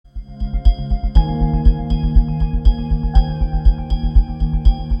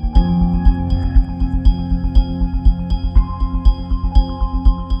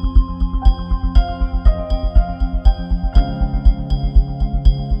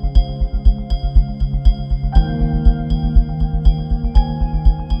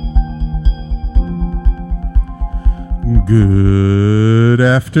Good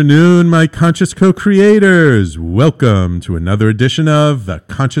afternoon, my conscious co-creators. Welcome to another edition of the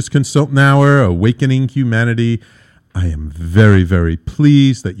Conscious Consultant Hour, Awakening Humanity. I am very, very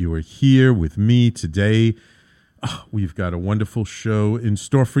pleased that you are here with me today. We've got a wonderful show in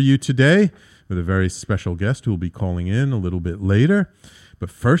store for you today with a very special guest who will be calling in a little bit later. But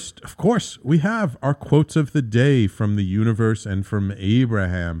first, of course, we have our quotes of the day from the universe and from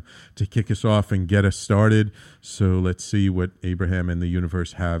Abraham to kick us off and get us started. So let's see what Abraham and the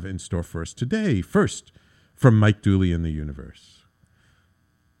universe have in store for us today. First, from Mike Dooley in the universe.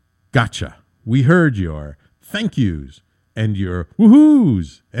 Gotcha. We heard your thank yous and your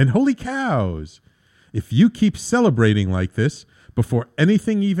woohoos and holy cows. If you keep celebrating like this, before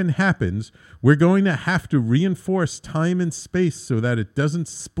anything even happens, we're going to have to reinforce time and space so that it doesn't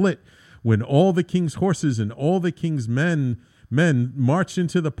split when all the king's horses and all the king's men march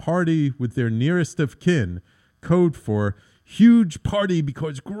into the party with their nearest of kin. Code for huge party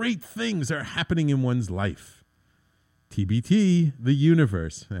because great things are happening in one's life. TBT, the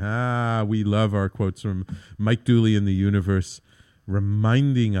universe. We love our quotes from Mike Dooley in the universe,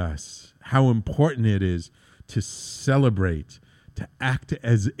 reminding us how important it is to celebrate, to act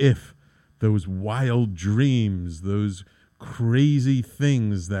as if those wild dreams, those crazy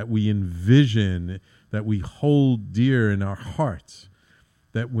things that we envision, that we hold dear in our hearts,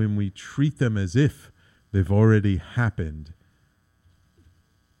 that when we treat them as if they've already happened,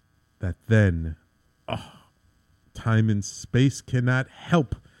 that then time and space cannot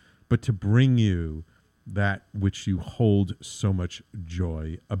help but to bring you that which you hold so much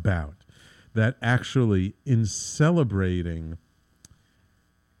joy about. That actually in celebrating,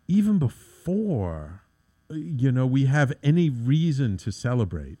 even before, we have any reason to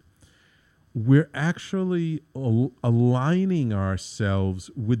celebrate, we're actually aligning ourselves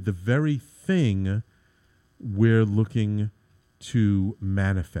with the very thing we're looking to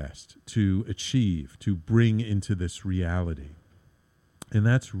manifest, to achieve, to bring into this reality. And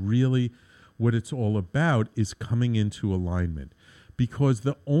that's really what it's all about, is coming into alignment. Because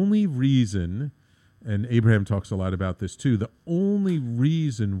the only reason, and Abraham talks a lot about this too, the only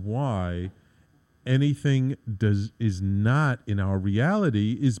reason why anything is not in our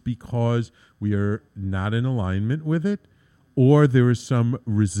reality is because we are not in alignment with it, or there is some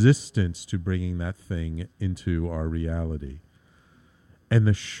resistance to bringing that thing into our reality. And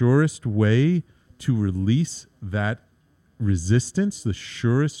the surest way to release that resistance, the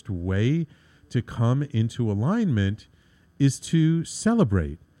surest way to come into alignment is to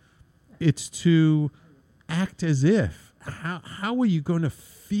celebrate. It's to act as if. How are you going to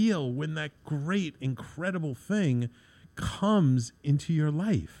feel when that great, incredible thing comes into your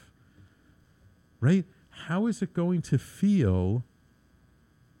life? Right? How is it going to feel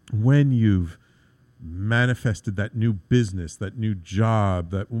when you've manifested that new business, that new job,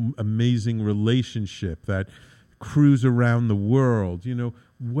 that amazing relationship, that cruise around the world,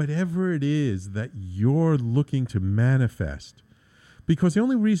 whatever it is that you're looking to manifest? Because the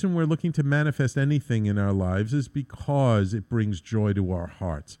only reason we're looking to manifest anything in our lives is because it brings joy to our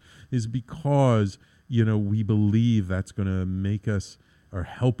hearts, is because, we believe that's going to make us or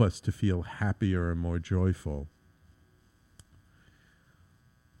help us to feel happier and more joyful.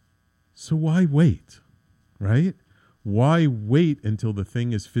 So why wait, right? Why wait until the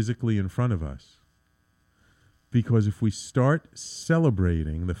thing is physically in front of us? Because if we start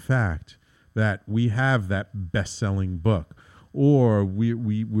celebrating the fact that we have that best-selling book, or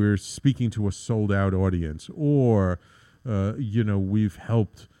we're speaking to a sold-out audience, or we've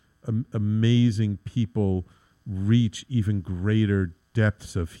helped amazing people reach even greater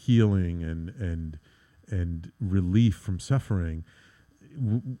depths of healing and relief from suffering,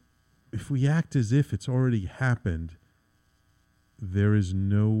 if we act as if it's already happened, there is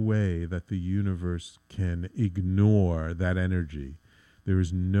no way that the universe can ignore that energy. There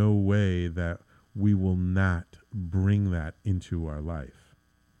is no way that we will not bring that into our life.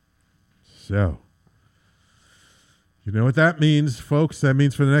 So, you know what that means, folks? That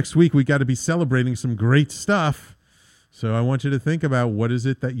means for the next week, we got to be celebrating some great stuff. So I want you to think about, what is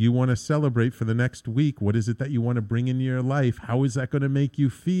it that you want to celebrate for the next week? What is it that you want to bring into your life? How is that going to make you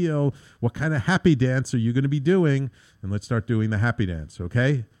feel? What kind of happy dance are you going to be doing? And let's start doing the happy dance,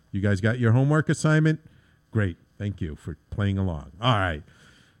 okay? You guys got your homework assignment? Great. Thank you for playing along. All right.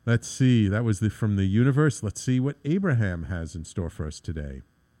 Let's see. That was from the universe. Let's see what Abraham has in store for us today.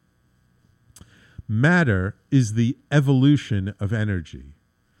 Matter is the evolution of energy.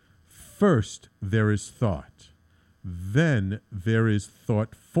 First, there is thought. Then there is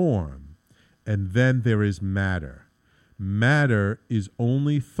thought form, and then there is matter. Matter is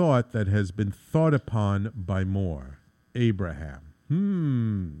only thought that has been thought upon by more.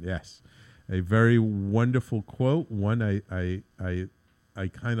 Abraham. Yes. A very wonderful quote, one I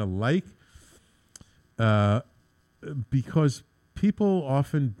kind of like, because people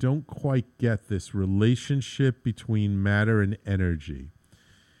often don't quite get this relationship between matter and energy.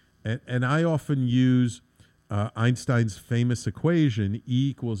 And I often use Einstein's famous equation, E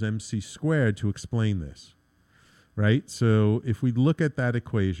equals mc squared, to explain this, right? So if we look at that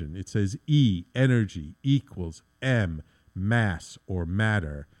equation, it says E, energy, equals m, mass or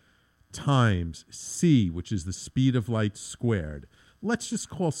matter, times c, which is the speed of light, squared. Let's just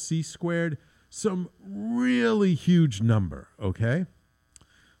call c squared some really huge number, okay?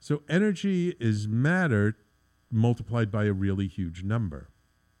 So energy is matter multiplied by a really huge number.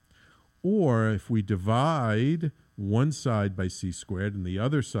 Or if we divide one side by c squared and the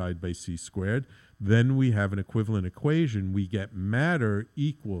other side by c squared, then we have an equivalent equation. We get matter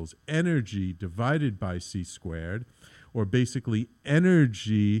equals energy divided by c squared, or basically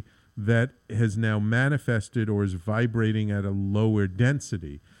energy that has now manifested or is vibrating at a lower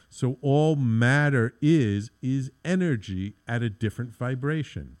density. So all matter is energy at a different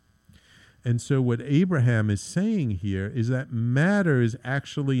vibration. And so what Abraham is saying here is that matter is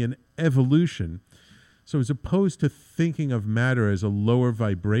actually an evolution. So as opposed to thinking of matter as a lower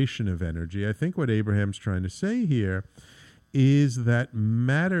vibration of energy, I think what Abraham's trying to say here is that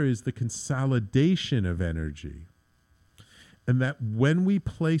matter is the consolidation of energy. And that when we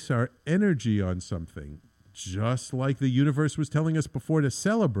place our energy on something, just like the universe was telling us before to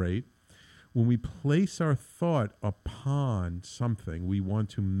celebrate, when we place our thought upon something we want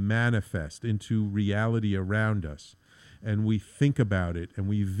to manifest into reality around us, and we think about it, and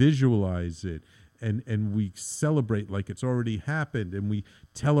we visualize it, and we celebrate like it's already happened, and we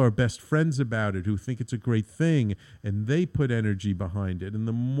tell our best friends about it who think it's a great thing, and they put energy behind it. And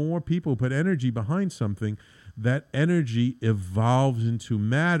the more people put energy behind something, that energy evolves into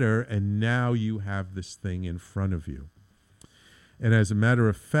matter, and now you have this thing in front of you. And as a matter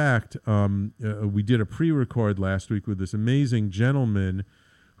of fact, we did a pre-record last week with this amazing gentleman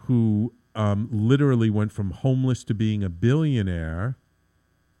who literally went from homeless to being a billionaire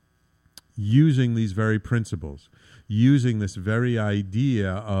using these very principles, using this very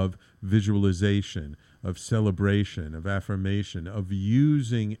idea of visualization, of celebration, of affirmation, of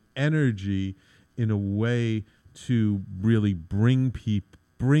using energy in a way to really bring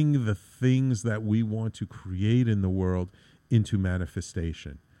the things that we want to create in the world into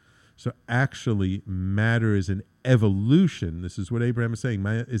manifestation. So actually, matter is an evolution. This is what Abraham is saying.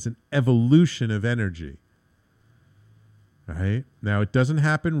 Matter is an evolution of energy. All right? Now, it doesn't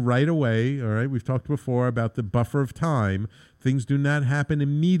happen right away. All right? We've talked before about the buffer of time. Things do not happen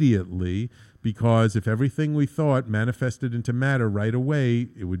immediately, because if everything we thought manifested into matter right away,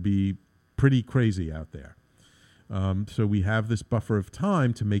 it would be pretty crazy out there. So we have this buffer of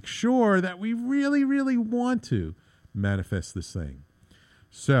time to make sure that we really, really want to manifest this thing.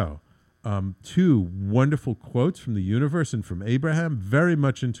 So, two wonderful quotes from the universe and from Abraham, very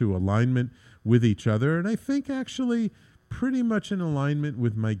much into alignment with each other, and I think actually pretty much in alignment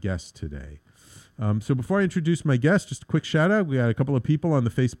with my guest today. So before I introduce my guest, just a quick shout out. We got a couple of people on the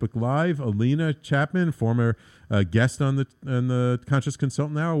Facebook Live. Alina Chapman, former guest on the Conscious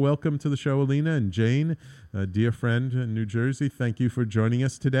Consultant Hour. Welcome to the show, Alina. And Jane, a dear friend in New Jersey, thank you for joining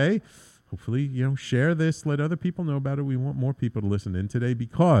us today. Hopefully, share this, let other people know about it. We want more people to listen in today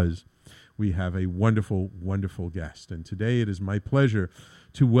because we have a wonderful, wonderful guest. And today it is my pleasure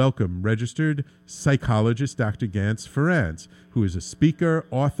to welcome registered psychologist Dr. Ganz Ferrance, who is a speaker,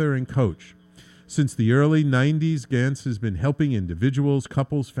 author, and coach. Since the early 90s, Ganz has been helping individuals,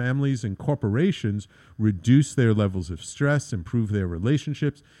 couples, families, and corporations reduce their levels of stress, improve their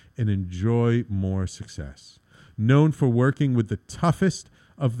relationships, and enjoy more success. Known for working with the toughest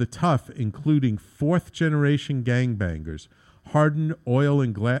of the tough, including fourth-generation gangbangers, hardened oil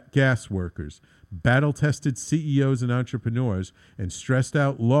and gas workers, battle-tested CEOs and entrepreneurs, and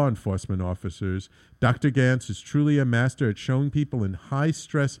stressed-out law enforcement officers, Dr. Ganz is truly a master at showing people in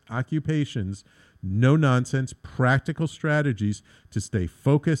high-stress occupations no-nonsense, practical strategies to stay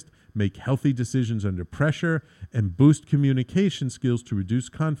focused, make healthy decisions under pressure, and boost communication skills to reduce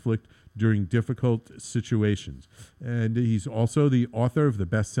conflict during difficult situations. And he's also the author of the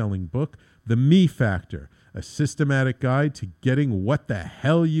best-selling book, The Me Factor, a systematic guide to getting what the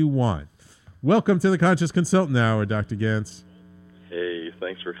hell you want. Welcome to the Conscious Consultant Hour, Dr. Ganz. Hey,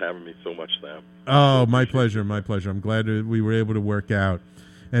 thanks for having me so much, Sam. Oh, my pleasure, my pleasure. I'm glad we were able to work out.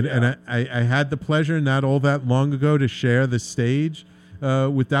 And I had the pleasure not all that long ago to share the stage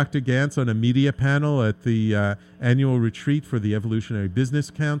with Dr. Ganz on a media panel at the annual retreat for the Evolutionary Business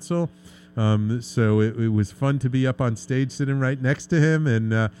Council. So it was fun to be up on stage sitting right next to him,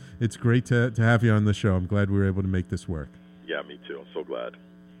 and it's great to have you on the show. I'm glad we were able to make this work. Yeah, me too. I'm so glad.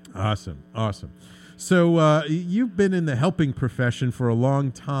 Awesome. So you've been in the helping profession for a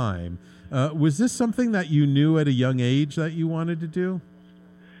long time. Was this something that you knew at a young age that you wanted to do?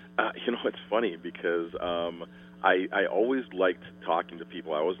 It's funny because I always liked talking to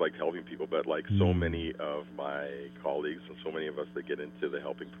people. I always liked helping people, but like so many of my colleagues and so many of us that get into the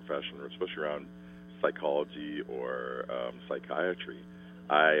helping profession, especially around psychology or psychiatry,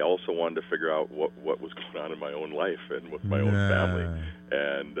 I also wanted to figure out what was going on in my own life and with my own family,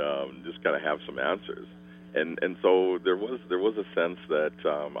 and just kind of have some answers. And so there was a sense that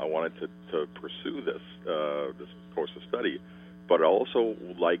I wanted to pursue this course of study, but I also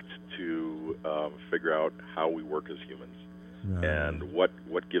liked to figure out how we work as humans, and what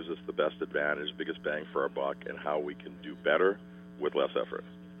gives us the best advantage, biggest bang for our buck, and how we can do better with less effort.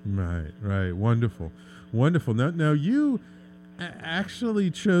 Right. Wonderful. Now you actually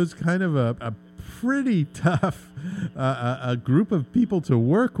chose kind of a pretty tough a group of people to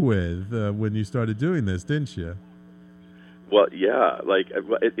work with when you started doing this, didn't you? Well, yeah, like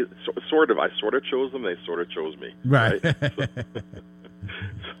it sort of. I sort of chose them. They sort of chose me. Right.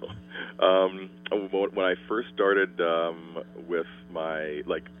 When I first started with my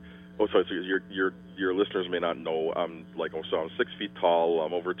so your listeners may not know. I'm 6 feet tall.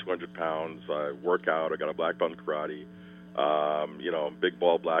 I'm over 200 pounds. I work out. I got a black belt in karate. Big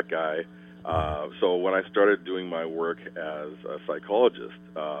bald black guy. So when I started doing my work as a psychologist,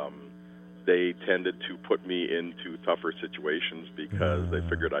 they tended to put me into tougher situations because they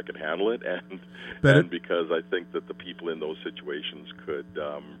figured I could handle it, and because I think that the people in those situations could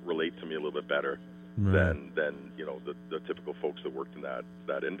relate to me a little bit better than the typical folks that worked in that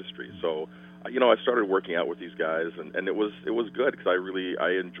industry. So I started working out with these guys, and it was good because I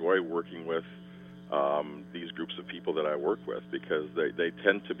enjoy working with these groups of people that I work with, because they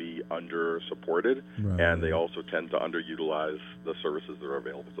tend to be under-supported, and they also tend to underutilize the services that are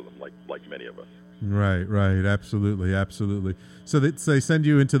available to them, like many of us. Right, absolutely. So they send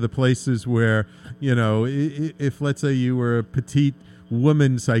you into the places where, if let's say you were a petite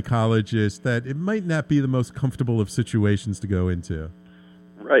woman psychologist, that it might not be the most comfortable of situations to go into.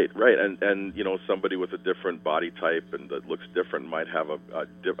 Right, and somebody with a different body type and that looks different might have a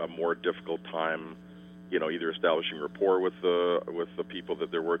more difficult time, either establishing rapport with the people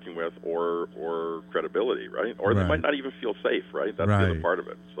that they're working with, or credibility, right? Or they might not even feel safe, right? That's the other part of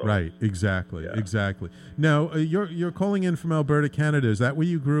it. So, right, exactly. Now you're calling in from Alberta, Canada. Is that where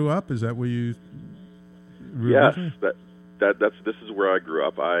you grew up? Is that where you? Yes, this is where I grew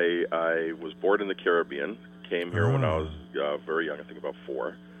up. I was born in the Caribbean. Came here when I was very young, I think about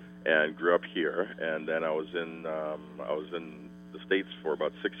 4, and grew up here. And then I was in the States for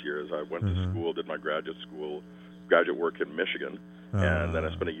about 6 years. I went to school, did my graduate work in Michigan, and then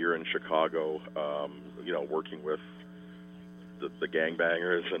I spent a year in Chicago, working with the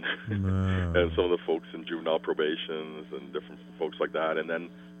gangbangers and some of the folks in juvenile probations and different folks like that. And then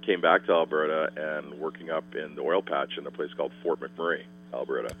came back to Alberta and working up in the oil patch in a place called Fort McMurray,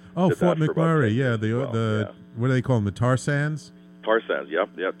 Alberta. Oh, Fort McMurray, what do they call them, the tar sands? Tar sands, yep,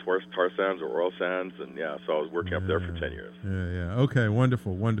 tar sands or oil sands, and so I was working up there for 10 years. Yeah. Okay,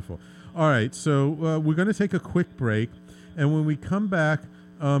 wonderful. All right, so we're going to take a quick break, and when we come back,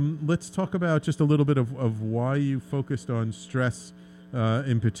 let's talk about just a little bit of why you focused on stress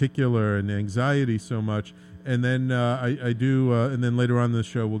in particular and anxiety so much. And then and then later on in the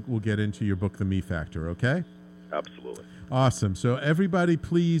show, we'll get into your book, The Me Factor, okay? Absolutely. Awesome. So everybody,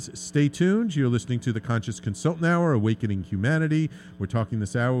 please stay tuned. You're listening to the Conscious Consultant Hour, Awakening Humanity. We're talking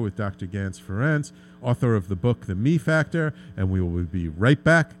this hour with Dr. Ganz Ferrance, author of the book, The Me Factor, and we will be right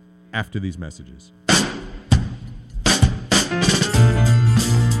back after these messages.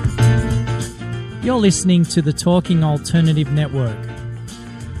 You're listening to the Talking Alternative Network.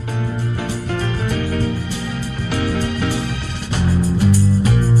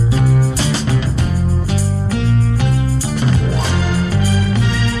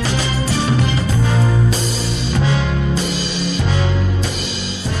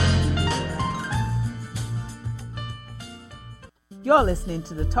 You're listening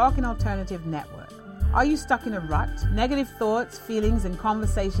to the Talking Alternative Network. Are you stuck in a rut? Negative thoughts, feelings, and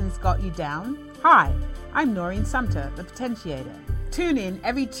conversations got you down? Hi, I'm Noreen Sumter, the Potentiator. Tune in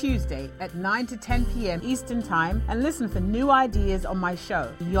every Tuesday at 9 to 10 p.m. Eastern Time and listen for new ideas on my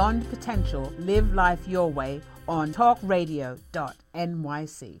show, Beyond Potential, Live Life Your Way, on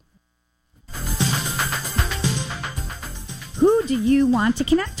talkradio.nyc. Who do you want to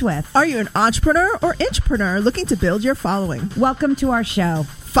connect with? Are you an entrepreneur or intrapreneur looking to build your following? Welcome to our show,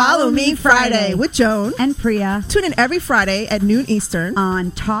 Follow Me Friday with Joan and Priya. Tune in every Friday at noon Eastern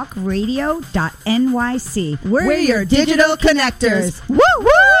on talkradio.nyc. We're your digital connectors. Woo woo!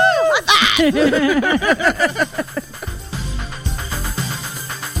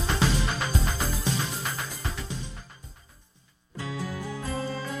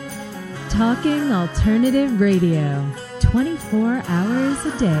 Talking Alternative Radio, 24 hours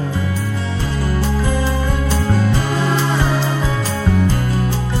a day.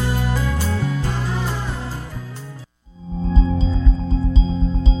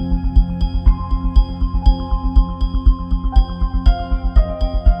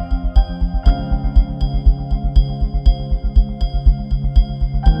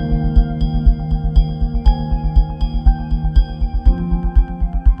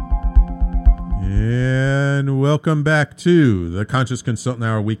 Welcome back to the Conscious Consultant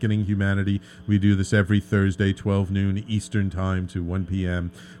Hour, Weakening Humanity. We do this every Thursday, 12 noon Eastern Time to 1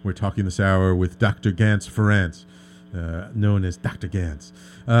 p.m. We're talking this hour with Dr. Ganz Ferrance, known as Dr. Ganz,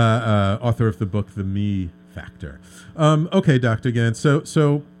 author of the book The Me Factor. Okay, Dr. Ganz,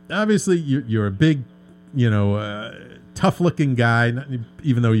 so obviously you're a big, tough-looking guy,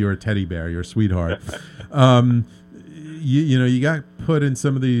 even though you're a teddy bear, you're a sweetheart. You got put in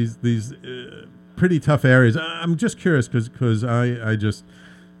some of these pretty tough areas. I'm just curious because I just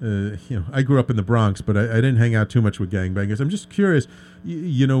I grew up in the Bronx, but I didn't hang out too much with gangbangers. I'm just curious,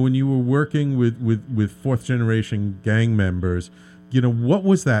 when you were working with fourth generation gang members, what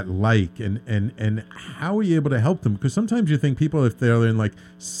was that like, and how were you able to help them? Because sometimes you think people, if they're in like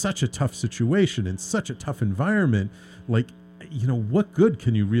such a tough situation in such a tough environment, what good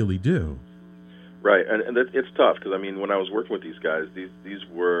can you really do? Right, and it's tough because when I was working with these guys, these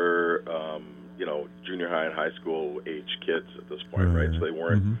were junior high and high school age kids at this point, right? So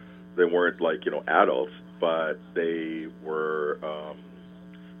they weren't like adults, but they were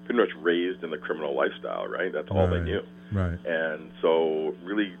pretty much raised in the criminal lifestyle, right? That's all they knew, right? And so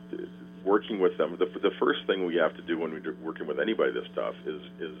really working with them, the first thing we have to do when we're working with anybody this stuff is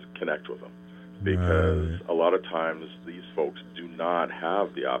connect with them. Because a lot of times these folks do not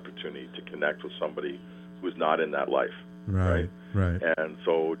have the opportunity to connect with somebody who's not in that life, right? And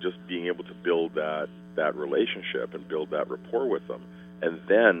so just being able to build that relationship and build that rapport with them, and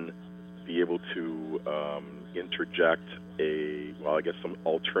then be able to interject some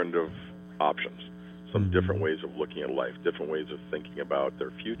alternative options, some different ways of looking at life, different ways of thinking about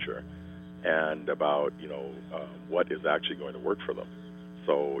their future, and about what is actually going to work for them.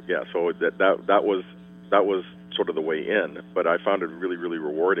 So that was sort of the way in, but I found it really, really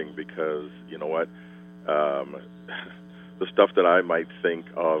rewarding because the stuff that I might think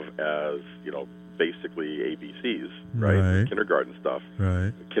of as basically ABCs, right? Kindergarten stuff,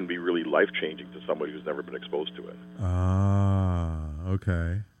 can be really life changing to somebody who's never been exposed to it.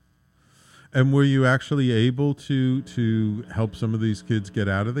 Okay. And were you actually able to help some of these kids get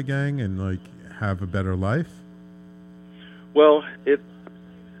out of the gang and have a better life? Well, it's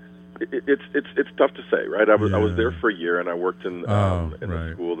tough to say, right? I was there for a year, and I worked in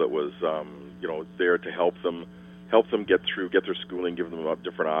a school that was there to help them get their schooling, give them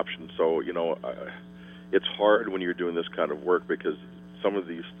different options. So it's hard when you're doing this kind of work because some of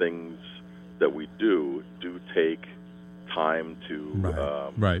these things that we do take time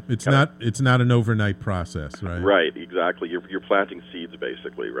to It's not an overnight process, right? Right, exactly. You're planting seeds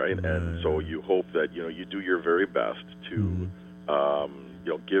basically, right? And so you hope that you do your very best to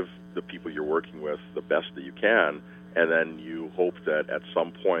give the people you're working with the best that you can, and then you hope that at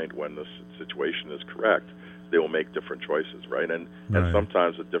some point when the situation is correct, they will make different choices, right? And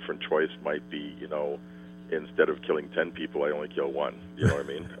sometimes a different choice might be, instead of killing 10 people, I only kill one. You know what I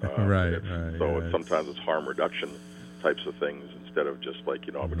mean? Sometimes it's harm reduction types of things instead of just I'm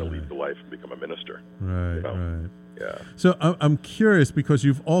going to leave the life and become a minister. Right. Yeah. So I'm curious because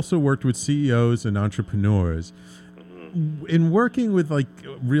you've also worked with CEOs and entrepreneurs. In working with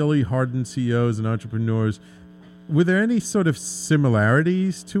really hardened CEOs and entrepreneurs, were there any sort of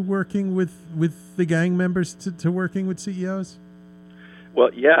similarities to working with the gang members to working with CEOs?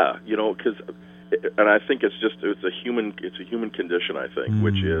 Well, yeah, because, and I think it's a human condition, I think,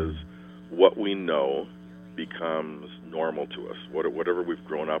 which is what we know becomes normal to us. Whatever we've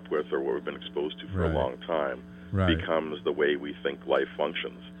grown up with or what we've been exposed to for a long time becomes the way we think life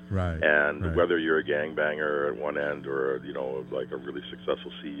functions. And whether you're a gangbanger at one end or a really successful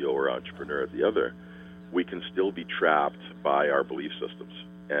CEO or entrepreneur at the other, we can still be trapped by our belief systems.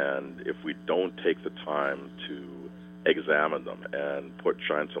 And if we don't take the time to examine them and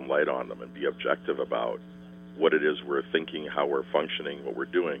shine some light on them and be objective about what it is we're thinking, how we're functioning, what we're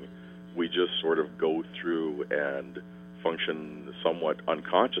doing, we just sort of go through and function somewhat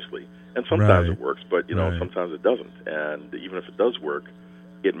unconsciously. And sometimes Right. it works, but, sometimes it doesn't. And even if it does work,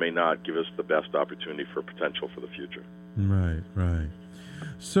 it may not give us the best opportunity for potential for the future. Right, right.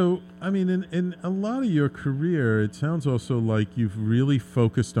 So, I mean, in a lot of your career, it sounds also like you've really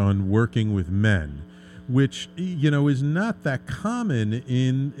focused on working with men, which, is not that common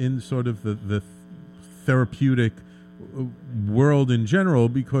in sort of the therapeutic world in general,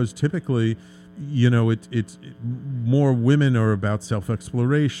 because typically, it's more women are about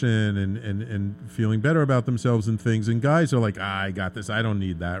self-exploration and feeling better about themselves and things, and guys are like, I got this, I don't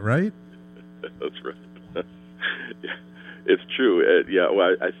need that, right? That's right. Yeah, it's true.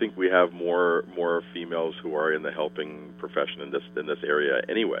 Well, I think we have more females who are in the helping profession in this area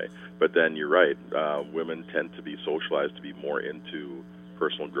anyway. But then you're right. Women tend to be socialized to be more into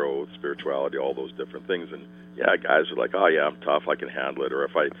personal growth, spirituality, all those different things. And yeah, guys are like, oh yeah, I'm tough, I can handle it. Or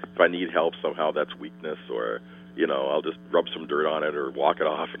if I need help somehow, that's weakness. Or I'll just rub some dirt on it or walk it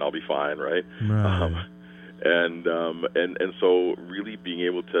off and I'll be fine, right? Right. And so really being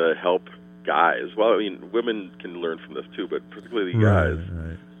able to help guys, well, I mean, women can learn from this too, but particularly guys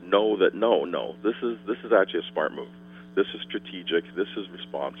know that no, this is actually a smart move. This is strategic. This is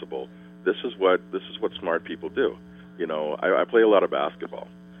responsible. This is what smart people do. I play a lot of basketball,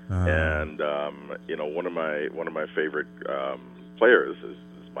 and one of my favorite players is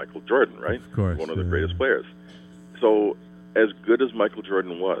Michael Jordan, right? Of course, one of the greatest players. So, as good as Michael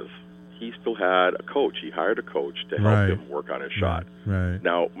Jordan was, he still had a coach. He hired a coach to help him work on his shot. Right.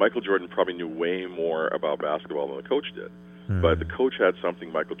 Now, Michael Jordan probably knew way more about basketball than the coach did, but the coach had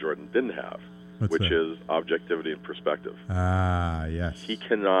something Michael Jordan didn't have, which is objectivity and perspective. Ah, yes.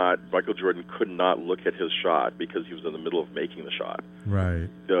 Michael Jordan could not look at his shot because he was in the middle of making the shot. Right.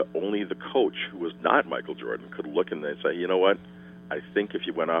 Only the coach, who was not Michael Jordan, could look and they say, you know what? I think if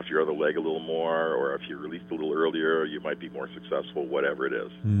you went off your other leg a little more, or if you released a little earlier, you might be more successful, whatever it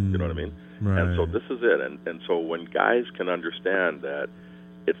is. You know what I mean? Right. And so this is it. And so when guys can understand that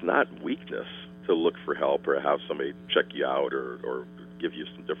it's not weakness to look for help or have somebody check you out or give you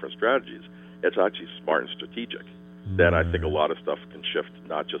some different strategies, it's actually smart and strategic. Then I think a lot of stuff can shift,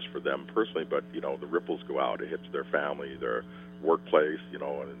 not just for them personally, but, the ripples go out. It hits their family, their workplace,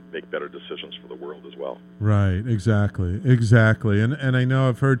 and make better decisions for the world as well. Right, exactly. And I know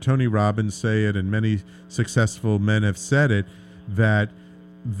I've heard Tony Robbins say it, and many successful men have said it, that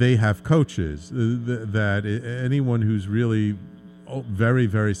they have coaches, that anyone who's really very,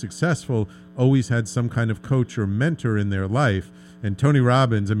 very successful always had some kind of coach or mentor in their life. And Tony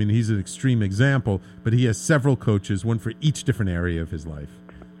Robbins, I mean, he's an extreme example, but he has several coaches, one for each different area of his life.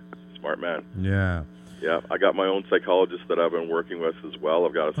 Smart man. Yeah. Yeah, I got my own psychologist that I've been working with as well.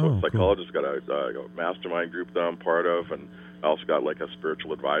 I've got a psychologist, cool. got a mastermind group that I'm part of, and I also got like a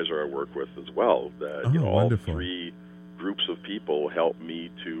spiritual advisor I work with as well. That all three groups of people help me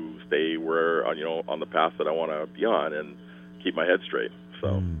to stay where on the path that I want to be on and keep my head straight.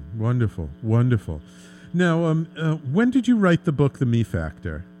 So wonderful. Now, when did you write the book, The Me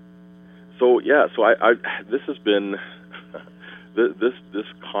Factor? So I this has been this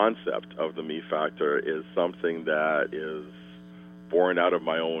concept of the Me Factor is something that is born out of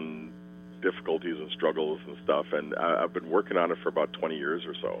my own difficulties and struggles and stuff, and I've been working on it for about 20 years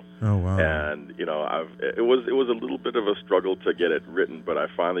or so. Oh wow! And it was a little bit of a struggle to get it written, but I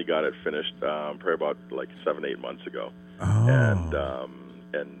finally got it finished probably about like 7-8 months ago. Oh.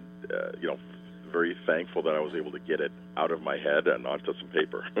 And very thankful that I was able to get it out of my head and onto some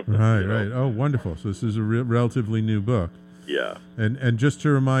paper. Right. Oh, wonderful. So this is a relatively new book. Yeah. And just to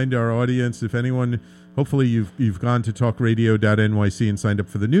remind our audience, if anyone, hopefully you've gone to talkradio.nyc and signed up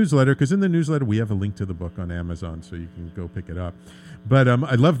for the newsletter, because in the newsletter we have a link to the book on Amazon, so you can go pick it up. But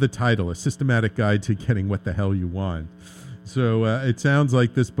I love the title, A Systematic Guide to Getting What the Hell You Want. So it sounds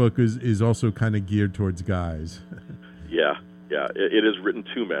like this book is also kind of geared towards guys. Yeah. Yeah, it is written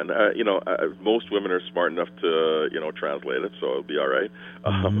to men. Most women are smart enough to, translate it, so it'll be all right.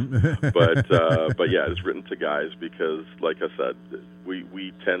 But yeah, it's written to guys because, like I said,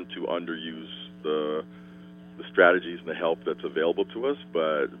 we tend to underuse the strategies and the help that's available to us.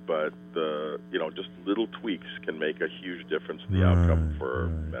 But the just little tweaks can make a huge difference in the outcome for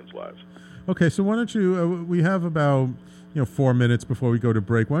men's lives. Okay, so why don't you? We have about 4 minutes before we go to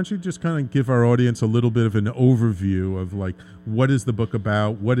break. Why don't you just kind of give our audience a little bit of an overview of like what is the book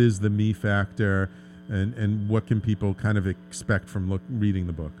about, what is the Me Factor, and what can people kind of expect from reading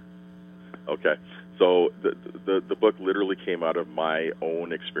the book? Okay, so the book literally came out of my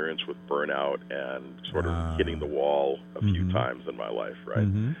own experience with burnout and sort of hitting the wall a few times in my life, right?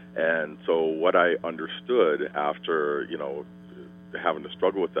 And so what I understood after having to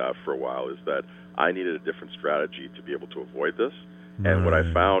struggle with that for a while, is that I needed a different strategy to be able to avoid this. And what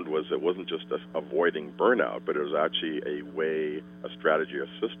I found was it wasn't just avoiding burnout, but it was actually a strategy, a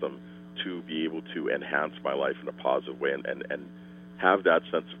system to be able to enhance my life in a positive way and have that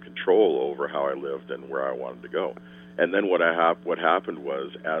sense of control over how I lived and where I wanted to go. And then what happened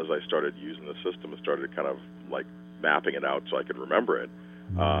was, as I started using the system and started kind of like mapping it out so I could remember it,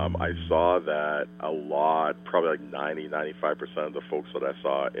 I saw that a lot, probably like 90-95% of the folks that I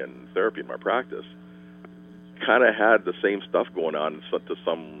saw in therapy in my practice kind of had the same stuff going on to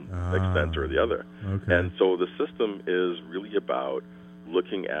some extent or the other. Okay. And so the system is really about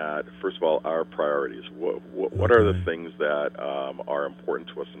looking at, first of all, our priorities. What are the things that are important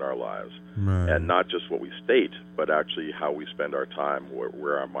to us in our lives? Right. And not just what we state, but actually how we spend our time,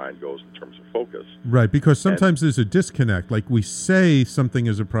 where our mind goes in terms of focus. Right, because sometimes there's a disconnect. Like we say something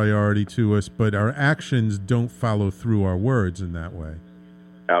is a priority to us, but our actions don't follow through our words in that way.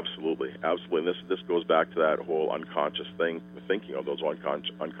 Absolutely. And this goes back to that whole unconscious thinking of those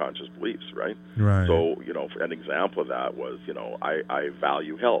unconscious beliefs, right? Right. So, an example of that was, I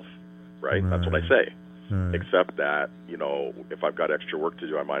value health, right? That's what I say. Right. Except that, if I've got extra work to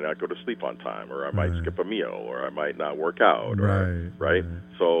do, I might not go to sleep on time, or I might skip a meal, or I might not work out, right?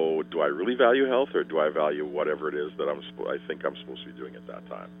 So do I really value health, or do I value whatever it is that I think I'm supposed to be doing at that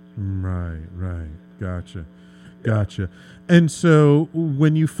time? Right. Gotcha. And so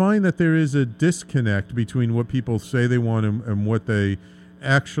when you find that there is a disconnect between what people say they want and what they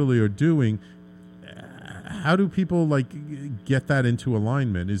actually are doing, how do people get that into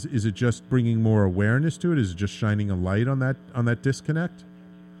alignment? Is it just bringing more awareness to it? Is it just shining a light on that disconnect?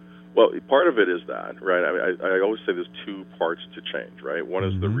 Well, part of it is that, right? I always say there's two parts to change, right? One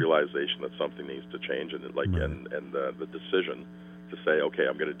is the realization that something needs to change, and the decision to say, okay,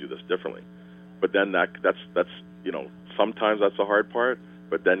 I'm going to do this differently. But then that's sometimes that's the hard part.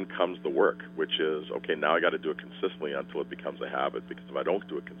 But then comes the work, which is, okay, now I got to do it consistently until it becomes a habit. Because if I don't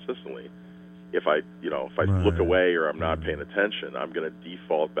do it consistently, if I look away or I'm not paying attention, I'm going to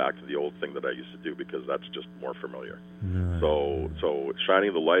default back to the old thing that I used to do because that's just more familiar. So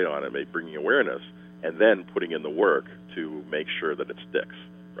shining the light on it, bringing awareness, and then putting in the work to make sure that it sticks,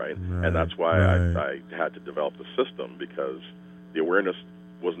 right? And that's why I had to develop the system, because the awareness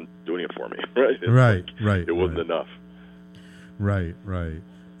wasn't doing it for me, right? It wasn't enough. Right.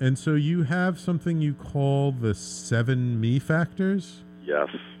 And so you have something you call the 7 me factors? Yes.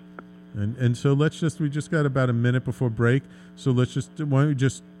 And so we just got about a minute before break. So why don't you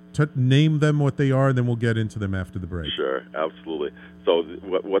just name them what they are, and then we'll get into them after the break. Sure, absolutely. So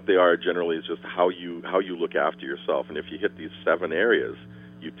what they are generally is just how you look after yourself. And if you hit these 7 areas,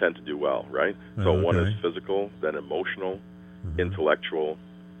 you tend to do well, right? So one is physical, then emotional, intellectual,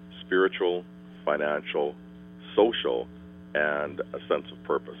 spiritual, financial, social, and a sense of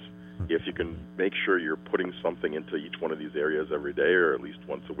purpose. If you can make sure you're putting something into each one of these areas every day, or at least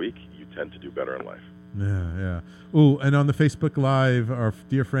once a week, you tend to do better in life. Yeah. Oh, and on the Facebook Live, our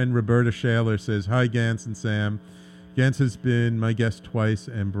dear friend Roberta Shaler says, "Hi, Ganz and Sam. Ganz has been my guest twice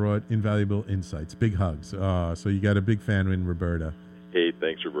and brought invaluable insights. Big hugs." So you got a big fan in Roberta. Hey,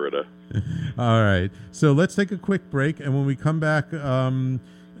 thanks, Roberta. All right. So let's take a quick break, and when we come back,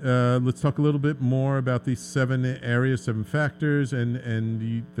 let's talk a little bit more about these 7 areas, 7 factors, and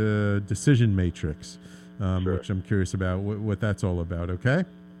the decision matrix, which I'm curious about what that's all about. Okay?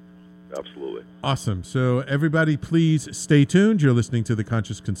 Absolutely. Awesome. So everybody, please stay tuned. You're listening to the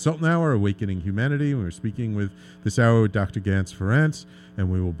Conscious Consultant Hour, Awakening Humanity. We're speaking with this hour with Dr. Ganz Ferrance,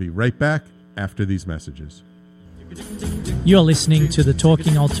 and we will be right back after these messages. You're listening to the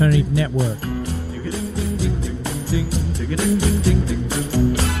Talking Alternative Network.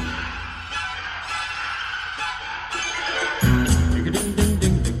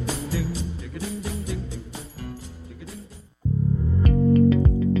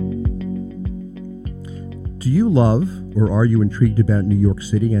 Do you love, or are you intrigued about New York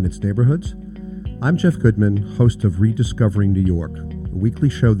City and its neighborhoods? I'm Jeff Goodman, host of Rediscovering New York, a weekly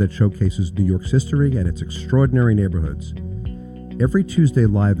show that showcases New York's history and its extraordinary neighborhoods. Every Tuesday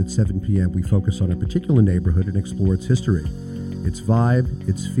live at 7 p.m., we focus on a particular neighborhood and explore its history, its vibe,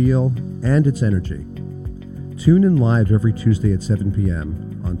 its feel, and its energy. Tune in live every Tuesday at 7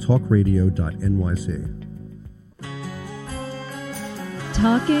 p.m. on talkradio.nyc.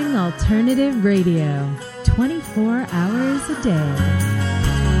 Talking Alternative Radio, 24 hours a day.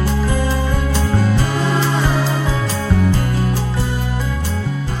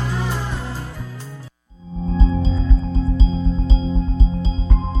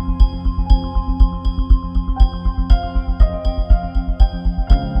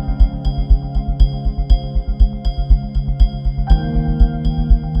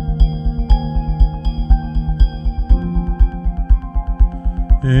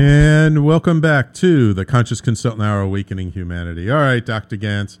 And welcome back to the Conscious Consultant Hour, Awakening Humanity. All right, Dr.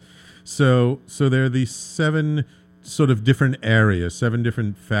 Ganz. So there are these 7 sort of different areas, 7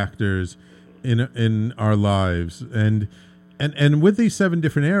 different factors in our lives, and with these 7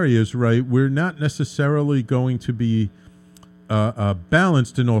 different areas, right? We're not necessarily going to be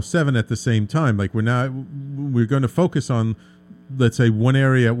balanced in all 7 at the same time. Like we're going to focus on, let's say, one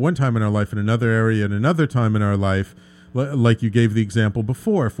area at one time in our life and another area at another time in our life. Like you gave the example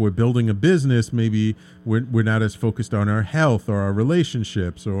before, if we're building a business, maybe we're not as focused on our health or our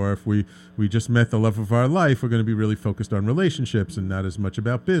relationships, or if we just met the love of our life, we're going to be really focused on relationships and not as much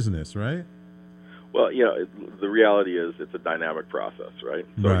about business, right? Well, the reality is it's a dynamic process, right?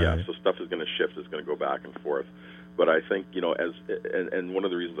 So so stuff is going to shift, it's going to go back and forth. But I think, and one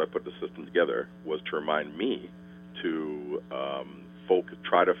of the reasons I put the system together was to remind me to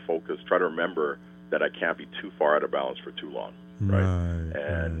try to remember that I can't be too far out of balance for too long, right?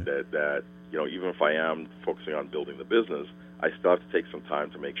 And that even if I am focusing on building the business, I still have to take some time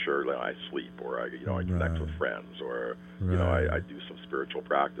to make sure that I sleep, or I connect with friends, or I do some spiritual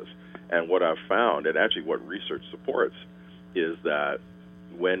practice. And what I've found, and actually what research supports, is that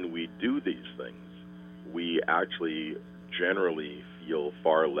when we do these things, we actually generally feel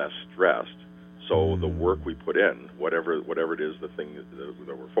far less stressed. So the work we put in, whatever it is, the thing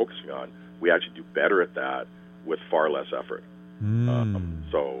that we're focusing on, we actually do better at that with far less effort.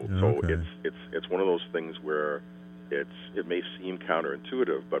 So it's one of those things where it may seem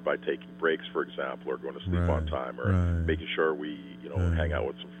counterintuitive, but by taking breaks, for example, or going to sleep on time, or making sure we hang out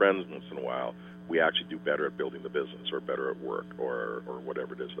with some friends once in a while, we actually do better at building the business, or better at work, or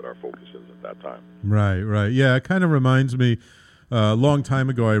whatever it is that our focus is at that time. Right. Yeah, it kind of reminds me. A long time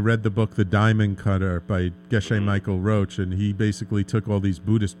ago, I read the book The Diamond Cutter by Geshe Michael Roach, and he basically took all these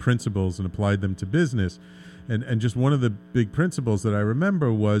Buddhist principles and applied them to business. And just one of the big principles that I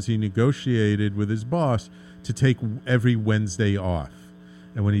remember was he negotiated with his boss to take every Wednesday off.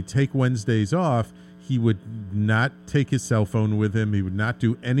 And when he'd take Wednesdays off, he would not take his cell phone with him. He would not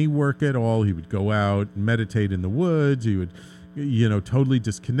do any work at all. He would go out and meditate in the woods. He would totally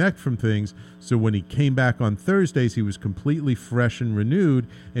disconnect from things. So when he came back on Thursdays, he was completely fresh and renewed,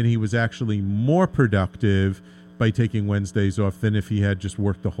 and he was actually more productive by taking Wednesdays off than if he had just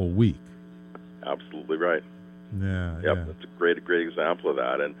worked the whole week. Absolutely right. Yeah. That's a great example of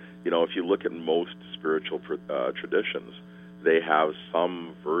that. And if you look at most spiritual traditions, they have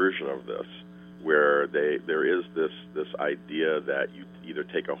some version of this where there is this idea that you either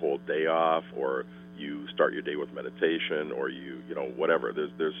take a whole day off, or you start your day with meditation, or whatever.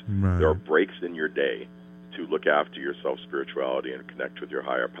 There are breaks in your day to look after your self-spirituality and connect with your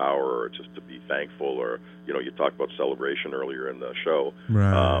higher power, or just to be thankful, or you talked about celebration earlier in the show.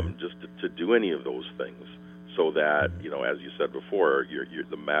 Just to do any of those things, so that as you said before,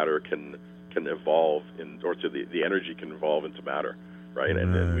 the matter can evolve the energy can evolve into matter, right?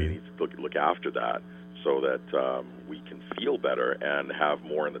 And then we need to look after that, so that we can feel better and have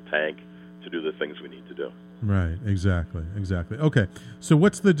more in the tank to do the things we need to do. Right, exactly. Okay, so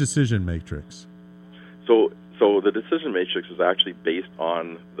what's the decision matrix? So the decision matrix is actually based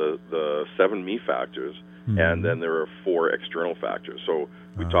on the 7 me factors, and then there are 4 external factors. So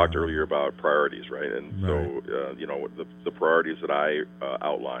we talked earlier about priorities, right? And so the priorities that I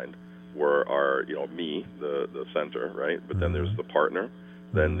outlined are me, the center, right? But then there's the partner.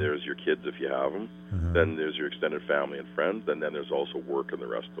 Then there's your kids if you have them. Then there's your extended family and friends. And then there's also work and the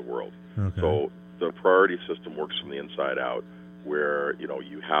rest of the world. So the priority system works from the inside out, where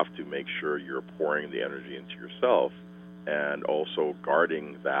you have to make sure you're pouring the energy into yourself, and also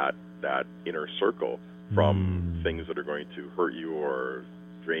guarding that inner circle from things that are going to hurt you or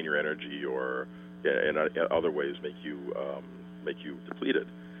drain your energy, or in other ways make you depleted.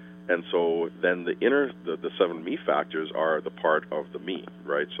 And so then the 7 me factors are the part of the me,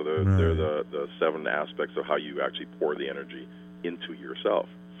 right? So they're the 7 aspects of how you actually pour the energy into yourself.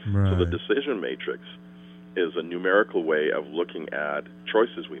 So the decision matrix is a numerical way of looking at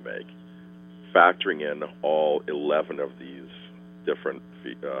choices we make, factoring in all 11 of these different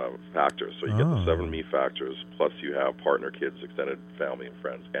factors. So you get the 7 me factors, plus you have partner, kids, extended family and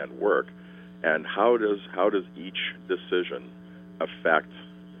friends, and work. And how does each decision affect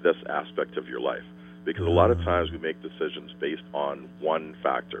this aspect of your life? Because a lot of times we make decisions based on one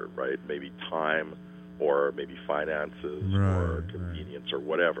factor, right? Maybe time, or maybe finances, or convenience, or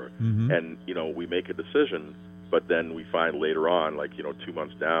whatever. And we make a decision, but then we find later on, 2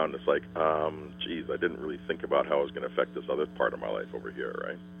 months down, it's like, geez, I didn't really think about how it was going to affect this other part of my life over here,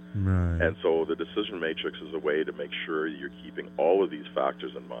 right? And so the decision matrix is a way to make sure you're keeping all of these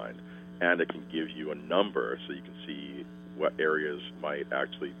factors in mind, and it can give you a number so you can see what areas might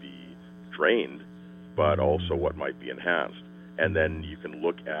actually be drained, but also what might be enhanced. And then you can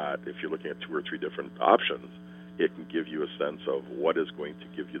look at, if you're looking at 2 or 3 different options, it can give you a sense of what is going to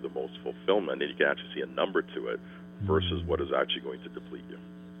give you the most fulfillment, and you can actually see a number to it versus what is actually going to deplete you.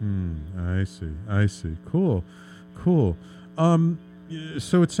 I see. Cool.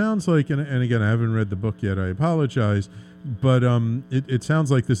 So it sounds like, and again, I haven't read the book yet, I apologize, but it sounds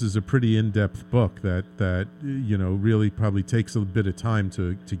like this is a pretty in-depth book that really probably takes a bit of time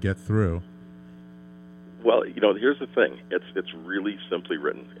to get through. Well, here's the thing. It's really simply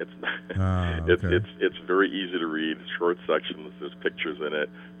written. It's very easy to read. Short sections. There's pictures in it,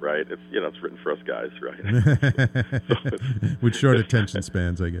 right? It's written for us guys, right? With short attention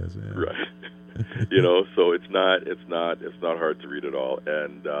spans, I guess. Yeah. Right. So it's not hard to read at all,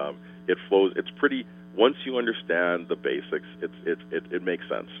 and it flows. It's pretty. Once you understand the basics, it makes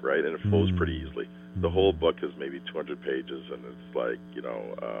sense, right? And it flows pretty easily. The whole book is maybe 200 pages, and it's like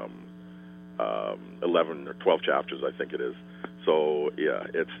 11 or 12 chapters, I think it is. So yeah,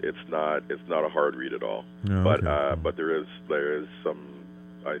 it's not a hard read at all. But there is some,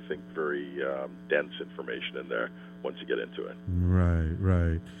 I think, very dense information in there once you get into it.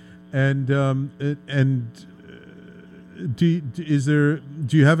 Right. And do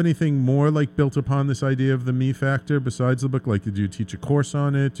you have anything more like built upon this idea of the me factor besides the book? Like, did you teach a course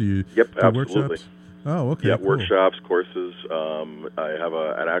on it? Do you do absolutely. Workshops? Oh, okay. Yeah, cool. Workshops, courses. I have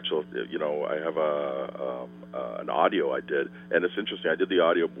an audio I did, and it's interesting. I did the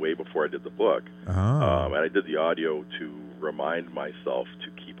audio way before I did the book, and I did the audio to remind myself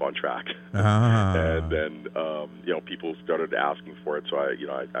to keep on track. And then people started asking for it, so I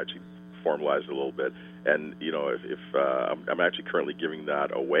actually formalized it a little bit. And if I'm actually currently giving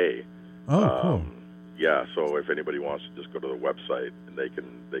that away. Oh, cool. Yeah, so if anybody wants to just go to the website, and they can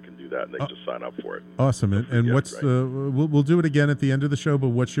do that, and they can just sign up for it. Awesome. And what's we'll do it again at the end of the show, but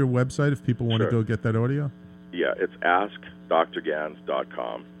what's your website if people want to go get that audio? Yeah, it's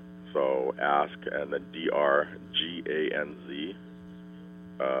askdrgans.com. So ask and then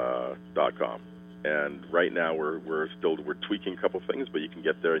DRGANZ.com. And right now we're tweaking a couple things, but you can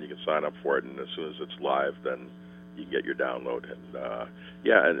get there and you can sign up for it, and as soon as it's live, then you can get your download. And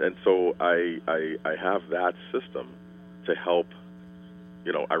so I have that system to help.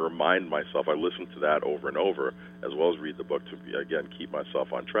 I remind myself. I listen to that over and over, as well as read the book to again keep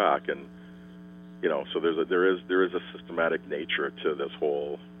myself on track. And so there is a systematic nature to this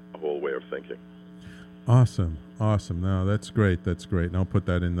whole way of thinking. Awesome. No, that's great. And I'll put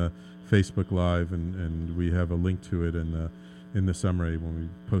that in the Facebook Live, and we have a link to it in the summary when we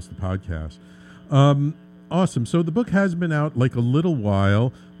post the podcast. Awesome. So the book has been out like a little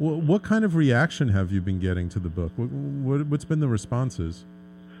while. What kind of reaction have you been getting to the book? What's been the responses?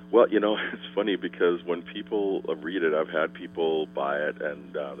 Well, it's funny because when people read it, I've had people buy it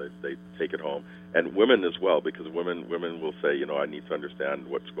and they take it home, and women as well, because women will say, I need to understand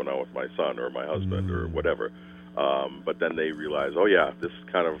what's going on with my son or my husband or whatever. But then they realize, oh yeah, this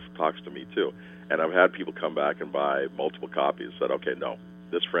kind of talks to me too. And I've had people come back and buy multiple copies. Said, okay, no,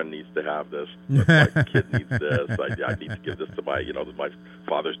 this friend needs to have this. My kid needs this. I need to give this to my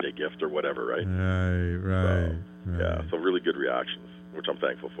Father's Day gift or whatever, right? Right. Yeah, so really good reactions, which I'm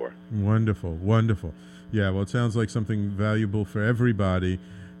thankful for. Wonderful. Yeah, well, it sounds like something valuable for everybody,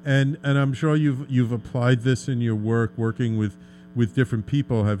 and I'm sure you've applied this in your work, working with different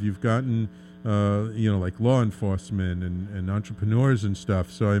people. Have you gotten like law enforcement and entrepreneurs and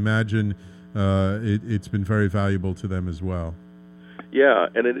stuff? So I imagine it's been very valuable to them as well. Yeah,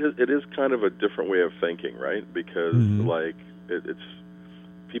 and it is kind of a different way of thinking, right? Because it's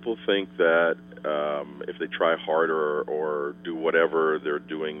people think that if they try harder or do whatever they're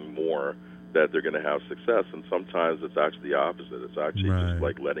doing more, that they're going to have success. And sometimes it's actually the opposite. It's actually just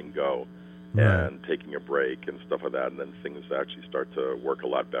like letting go and taking a break and stuff like that, and then things actually start to work a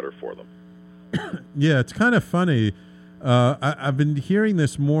lot better for them. Yeah, it's kind of funny. I've been hearing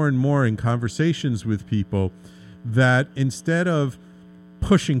this more and more in conversations with people, that instead of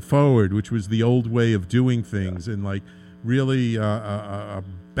pushing forward, which was the old way of doing things, and like really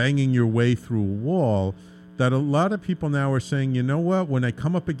banging your way through a wall, that a lot of people now are saying, you know what, when I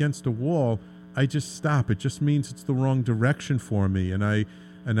come up against a wall, I just stop. It just means it's the wrong direction for me, and I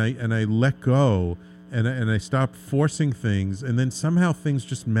let go, and I stop forcing things, and then somehow things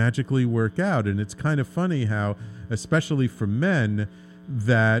just magically work out. And it's kind of funny how, especially for men,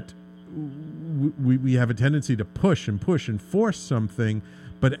 that we have a tendency to push and force something,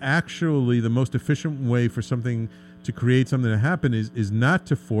 but actually the most efficient way for something to create something to happen is not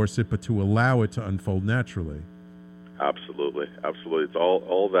to force it, but to allow it to unfold naturally. Absolutely. It's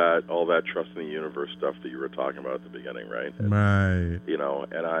all that trust in the universe stuff that you were talking about at the beginning, right? Right.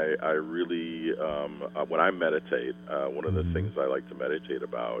 And I really, when I meditate, one of the things I like to meditate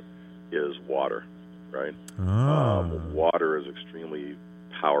about is water, right? Water is extremely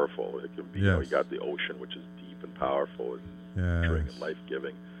powerful. It can be, you got the ocean, which is deep and powerful and nurturing and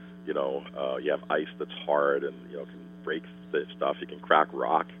life-giving. You have ice that's hard and, can break the stuff. You can crack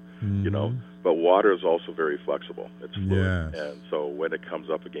rock, but water is also very flexible. It's fluid. And so when it comes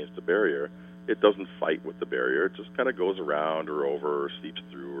up against a barrier, it doesn't fight with the barrier. It just kind of goes around or over or seeps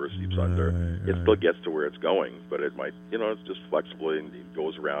through or seeps under. It still gets to where it's going, but it might, it's just flexible and it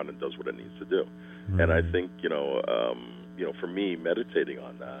goes around and does what it needs to do. And I think, for me, meditating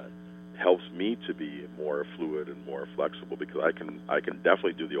on that helps me to be more fluid and more flexible, because I can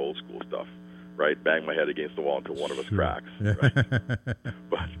definitely do the old school stuff, right? Bang my head against the wall until one of us cracks, right?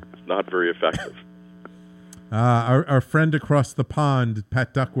 But it's not very effective. Our friend across the pond,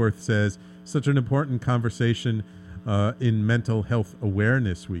 Pat Duckworth, says, such an important conversation in Mental Health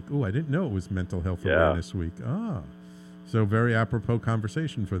Awareness Week. Oh, I didn't know it was Mental Health Awareness Week. So very apropos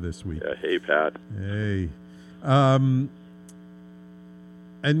conversation for this week. Yeah, hey, Pat. Hey.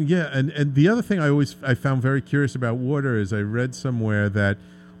 And the other thing I found very curious about water is I read somewhere that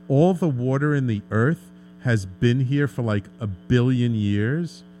all the water in the earth has been here for like 1 billion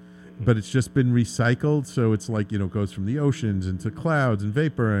years, but it's just been recycled. So it's like, it goes from the oceans into clouds and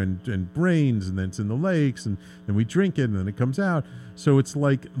vapor and rains, and then it's in the lakes, and then we drink it and then it comes out. So it's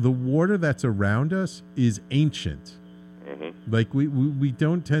like the water that's around us is ancient. Like we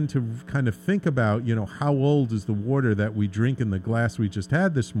don't tend to kind of think about, how old is the water that we drink in the glass we just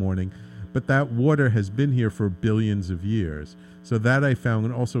had this morning, but that water has been here for billions of years. So that I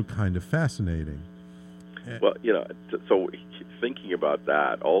found also kind of fascinating. Well, so thinking about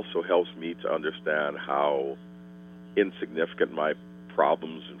that also helps me to understand how insignificant my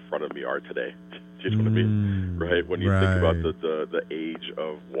problems in front of me are today. Do you know what I mean? Right? When you think about the age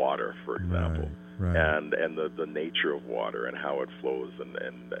of water, for example. Right. And the nature of water and how it flows, and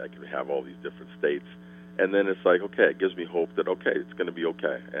I can have all these different states, and then it's like, okay, it gives me hope that it's going to be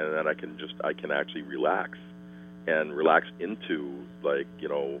okay, and then I can actually relax into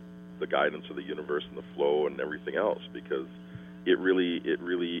the guidance of the universe and the flow and everything else, because it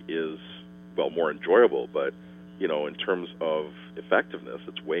really is more enjoyable, but in terms of effectiveness,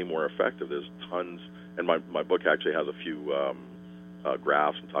 it's way more effective. There's tons, and my book actually has a few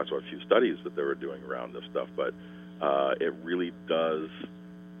graphs and talks about a few studies that they were doing around this stuff, but it really does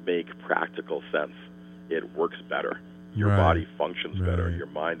make practical sense. It works better. Your body functions better. Your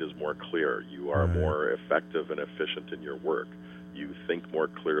mind is more clear. You are more effective and efficient in your work. You think more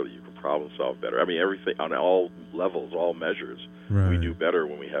clearly. You can problem solve better. I mean, everything on all levels, all measures. We do better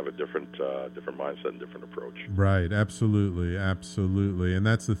when we have a different mindset and different approach. Right. Absolutely. And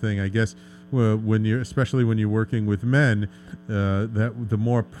that's the thing, I guess. Especially when you're working with men, that the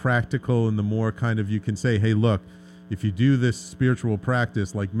more practical and the more kind of you can say, hey, look, if you do this spiritual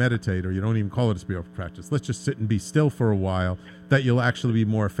practice like meditate, or you don't even call it a spiritual practice, let's just sit and be still for a while, that you'll actually be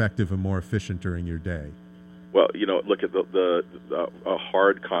more effective and more efficient during your day. Well, look at a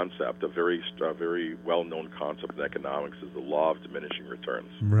hard concept, a very well-known concept in economics is the law of diminishing returns.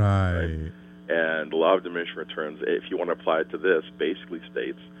 Right? And the law of diminishing returns, if you want to apply it to this, basically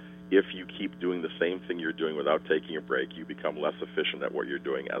states, if you keep doing the same thing you're doing without taking a break, you become less efficient at what you're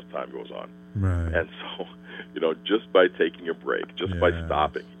doing as time goes on. Right. And so, just by taking a break, just by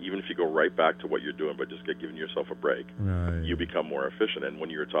stopping, even if you go right back to what you're doing, but just giving yourself a break, you become more efficient. And when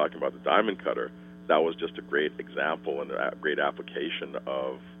you were talking about the diamond cutter, that was just a great example and a great application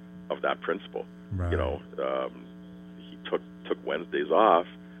of that principle. Right. He took Wednesdays off,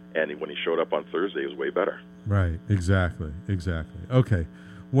 and when he showed up on Thursday, it was way better. Right. Exactly. Okay.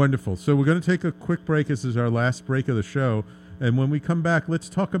 Wonderful. So we're going to take a quick break. This is our last break of the show. And when we come back, let's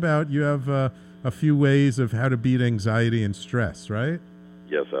talk about, you have a few ways of how to beat anxiety and stress, right?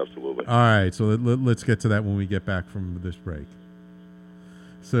 Yes, absolutely. All right. So let's get to that when we get back from this break.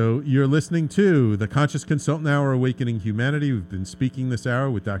 So you're listening to the Conscious Consultant Hour, Awakening Humanity. We've been speaking this hour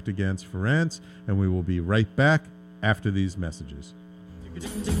with Dr. Ganz Ferrance, and we will be right back after these messages.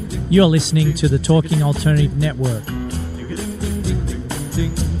 You're listening to the Talking Alternative Network.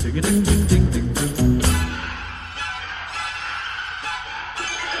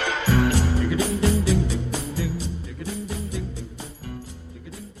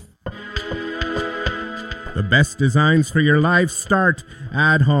 The best designs for your life start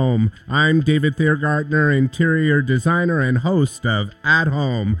at home. I'm David Thiergartner, interior designer and host of At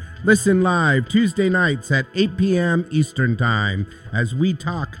Home. Listen live Tuesday nights at 8 p.m. Eastern Time as we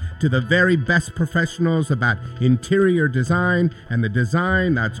talk to the very best professionals about interior design and the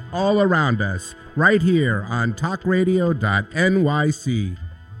design that's all around us, right here on talkradio.nyc.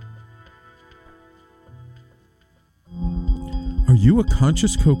 Are you a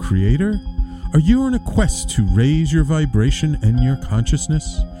conscious co-creator? Are you on a quest to raise your vibration and your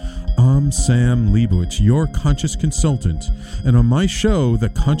consciousness? I'm Sam Leibowitz, your conscious consultant, and on my show, The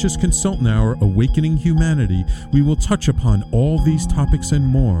Conscious Consultant Hour, Awakening Humanity, we will touch upon all these topics and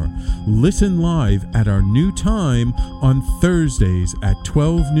more. Listen live at our new time on Thursdays at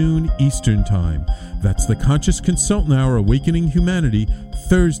 12 noon Eastern Time. That's The Conscious Consultant Hour, Awakening Humanity,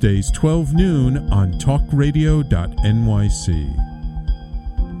 Thursdays 12 noon on talkradio.nyc.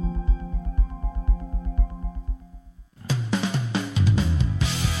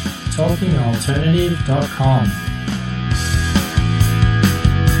 TalkingAlternative.com.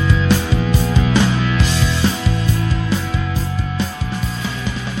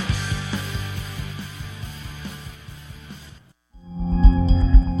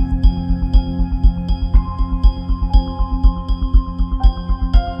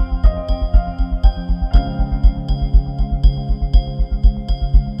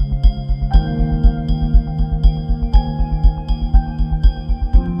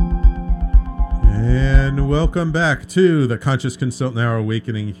 Welcome back to the Conscious Consultant Hour,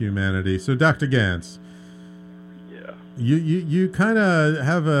 Awakening Humanity. So, Dr. Ganz, you kind of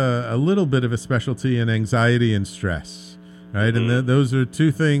have a little bit of a specialty in anxiety and stress, right? Mm-hmm. And those are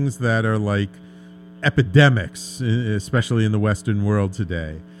two things that are like epidemics, especially in the Western world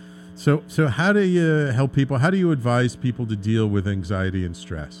today. So how do you help people? How do you advise people to deal with anxiety and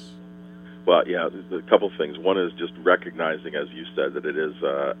stress? Well, yeah, there's a couple of things. One is just recognizing, as you said, that it is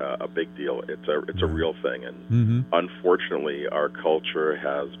a big deal. It's a real thing, and unfortunately, our culture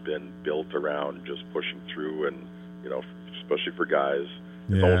has been built around just pushing through, and especially for guys,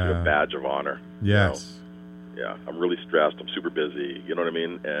 it's almost like a badge of honor. Yes. Yeah, I'm really stressed. I'm super busy. You know what I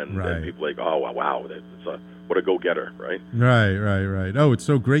mean? And people are like, oh wow, what a go-getter, right? Right. Oh, it's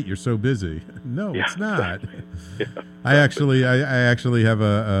so great. You're so busy. No, it's not. Exactly. I actually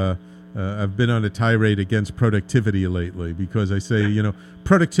have I've been on a tirade against productivity lately because I say,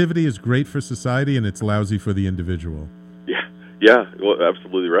 productivity is great for society and it's lousy for the individual. Yeah, well,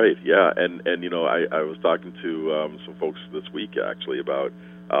 absolutely right. Yeah, and I was talking to some folks this week actually about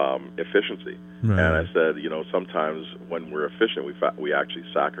efficiency, and I said, sometimes when we're efficient, we actually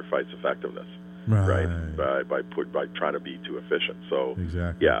sacrifice effectiveness, right? By trying to be too efficient. So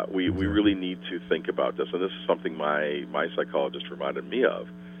exactly. Yeah, we really need to think about this, and this is something my psychologist reminded me of.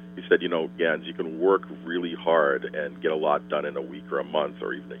 He said, Gans, you can work really hard and get a lot done in a week or a month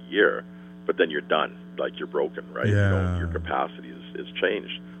or even a year, but then you're done, like you're broken, right? Yeah. Your capacity is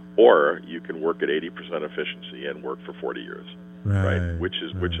changed. Or you can work at 80% efficiency and work for 40 years, right? Which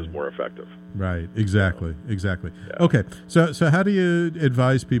is more effective. Right, exactly. Yeah. Okay, so how do you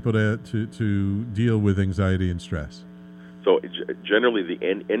advise people to deal with anxiety and stress? So generally,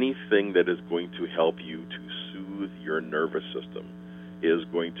 anything that is going to help you to soothe your nervous system is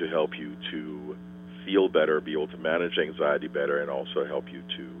going to help you to feel better, be able to manage anxiety better, and also help you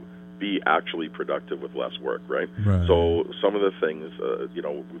to be actually productive with less work, right? So some of the things,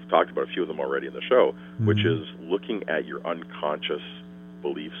 we've talked about a few of them already in the show, which is looking at your unconscious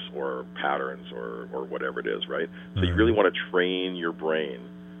beliefs or patterns or whatever it is, right? So you really want to train your brain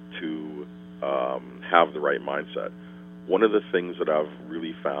to have the right mindset. One of the things that I've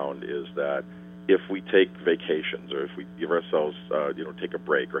really found is that if we take vacations or if we give ourselves, take a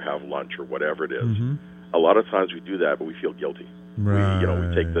break or have lunch or whatever it is, a lot of times we do that, but we feel guilty. Right. We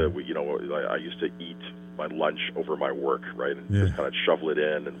take I used to eat my lunch over my work, right, and just kind of shovel it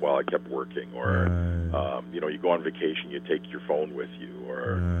in, and while I kept working, or you go on vacation, you take your phone with you,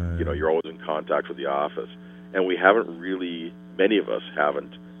 or you're always in contact with the office, and many of us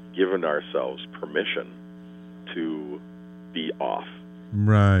haven't given ourselves permission to be off.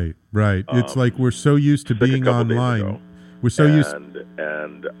 Right. It's like we're so used to being online. We're so used.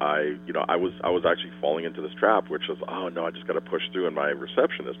 And I was actually falling into this trap, which was, oh no, I just got to push through. And my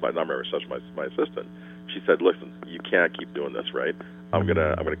receptionist, my assistant, she said, listen, you can't keep doing this, right? I'm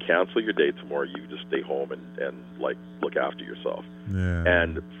gonna cancel your date tomorrow. You just stay home and look after yourself. Yeah.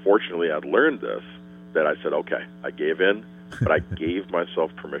 And fortunately, I'd learned this. That I said, okay, I gave in, but I gave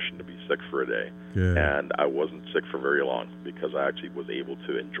myself permission to be sick for a day. Good. And I wasn't sick for very long because I actually was able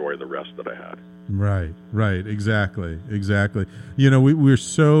to enjoy the rest that I had. Right, exactly. We're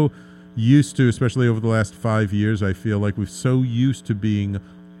so used to, especially over the last 5 years, I feel like we're so used to being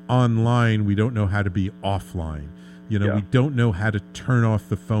online, we don't know how to be offline. We don't know how to turn off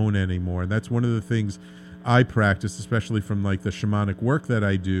the phone anymore. And that's one of the things I practice, especially from like the shamanic work that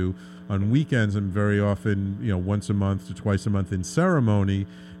I do on weekends. I'm very often, once a month to twice a month in ceremony.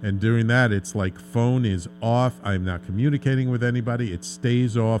 And during that, it's like phone is off. I'm not communicating with anybody. It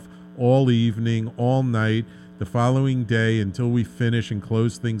stays off all evening, all night, the following day until we finish and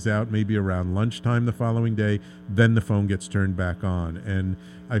close things out, maybe around lunchtime the following day. Then the phone gets turned back on. And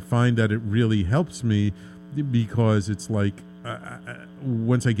I find that it really helps me because it's like,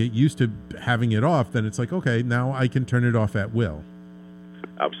 once I get used to having it off, then it's like, okay, now I can turn it off at will.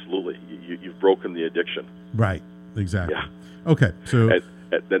 Absolutely. You've broken the addiction. Right. Exactly. Yeah. Okay. So...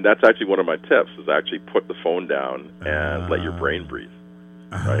 And that's actually one of my tips, is actually put the phone down and let your brain breathe.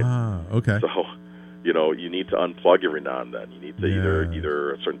 Right? Okay. So, you need to unplug every now and then. You need to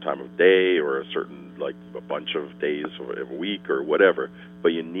either a certain time of day or a certain, like, a bunch of days of a week or whatever.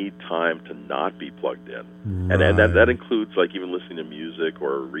 But you need time to not be plugged in. Right. And that includes, like, even listening to music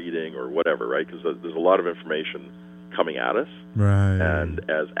or reading or whatever, right? Because there's a lot of information coming at us. Right. And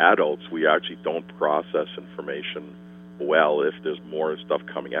as adults, we actually don't process information well. If there's more stuff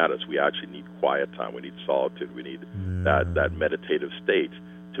coming at us, we actually need quiet time. We need solitude. We need that meditative state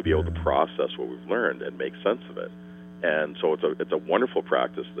to be able to process what we've learned and make sense of it. And so it's a wonderful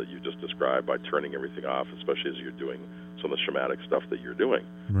practice that you just described by turning everything off, especially as you're doing some of the shamanic stuff that you're doing,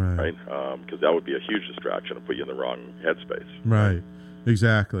 right? Because that would be a huge distraction and put you in the wrong headspace. Right.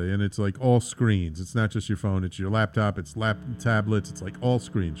 Exactly. And it's like all screens. It's not just your phone. It's your laptop. It's tablets. It's like all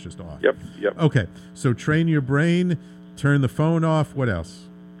screens just off. Yep. Okay. So train your brain. Turn the phone off. What else?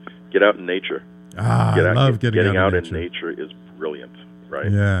 Get out in nature. I love getting out in nature is brilliant, right?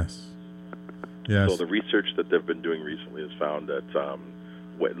 Yes. So the research that they've been doing recently has found that,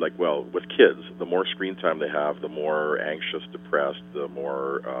 with kids, the more screen time they have, the more anxious, depressed, the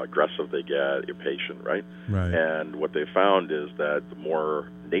more aggressive they get, impatient, right? Right. And what they found is that the more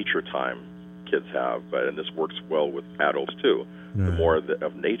nature time kids have, and this works well with adults too, the more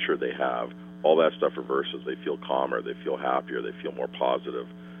of nature they have, all that stuff reverses. They feel calmer, they feel happier, they feel more positive,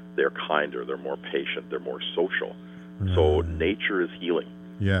 they're kinder, they're more patient, they're more social. So nature is healing.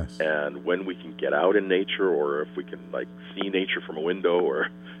 Yes. And when we can get out in nature, or if we can like see nature from a window, or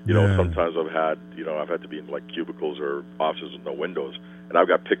sometimes I've had to be in like cubicles or offices with no windows, and I've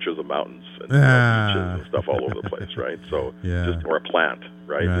got pictures of mountains and beaches and stuff all over the place, right? So just or a plant,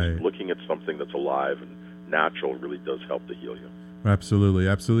 right? Just looking at something that's alive and natural really does help to heal you. Absolutely.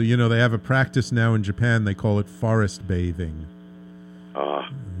 They have a practice now in Japan. They call it forest bathing.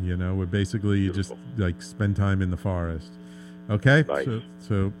 Where basically you just like spend time in the forest. Okay. Nice.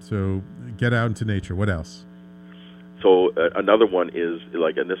 So get out into nature. What else? So another one is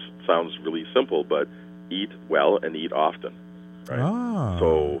like, and this sounds really simple, but eat well and eat often. Right.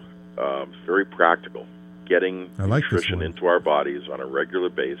 So very practical. Getting nutrition into our bodies on a regular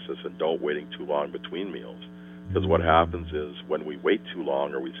basis, and don't waiting too long between meals. Because what happens is when we wait too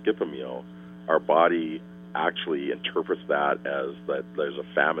long or we skip a meal, our body actually interprets that as that there's a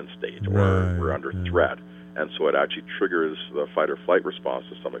famine state or we're under threat. And so it actually triggers the fight or flight response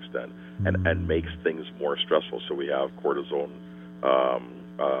to some extent and makes things more stressful. So we have cortisol,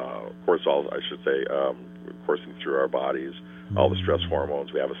 I should say, coursing through our bodies, all the stress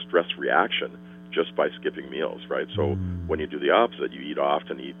hormones. We have a stress reaction just by skipping meals, right? So when you do the opposite, you eat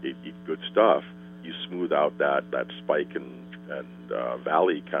often, eat good stuff, you smooth out that spike and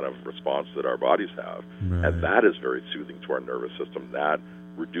valley kind of response that our bodies have. And that is very soothing to our nervous system. That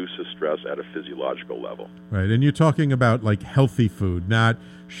reduces stress at a physiological level. Right. And you're talking about like healthy food, not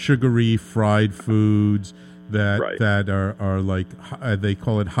sugary fried foods that are like they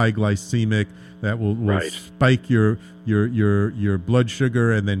call it high glycemic, that will spike your blood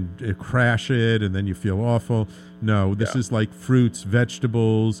sugar and then crash it and then you feel awful. No, this is like fruits,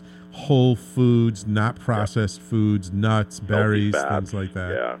 vegetables, whole foods, not processed foods, nuts, berries, things like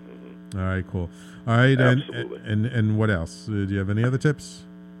that. Yeah. All right, cool. All right, Absolutely. and what else? Do you have any other tips?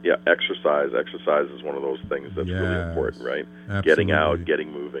 Yeah, exercise. Exercise is one of those things that's really important, right? Absolutely. Getting out,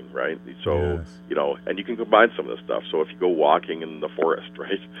 getting moving, right? So, and you can combine some of this stuff. So if you go walking in the forest,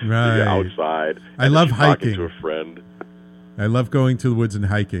 right? You're outside. I love hiking. Talking to a friend. I love going to the woods and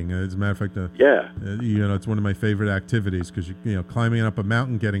hiking. As a matter of fact, it's one of my favorite activities because climbing up a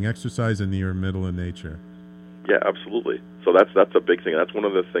mountain, getting exercise, and you're in the middle of nature. Yeah, absolutely. So that's a big thing. That's one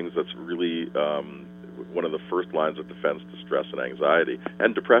of the things that's really one of the first lines of defense to stress and anxiety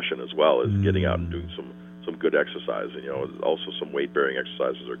and depression as well, is getting out and doing some good exercise. And also some weight bearing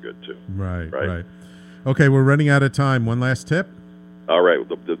exercises are good too. Right. Okay, we're running out of time. One last tip. All right.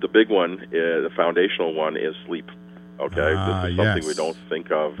 The big one, the foundational one, is sleep. Okay, this is something we don't think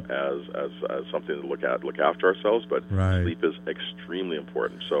of as something to look after ourselves, but sleep is extremely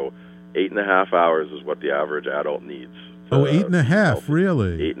important. So 8.5 hours is what the average adult needs. 8.5,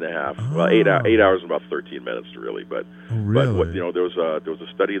 really? 8.5. Oh. Well, 8 hours and about 13 minutes, really. But really? But there was a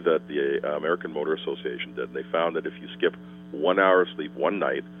study that the American Motor Association did, and they found that if you skip 1 hour of sleep one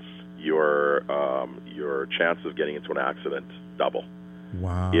night, your chance of getting into an accident double.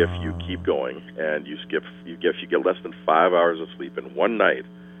 Wow. If you keep going and if you get less than 5 hours of sleep in one night,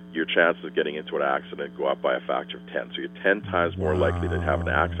 your chances of getting into an accident go up by a factor of 10. So you're 10 times more likely to have an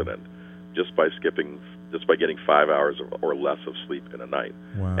accident just by getting 5 hours or less of sleep in a night.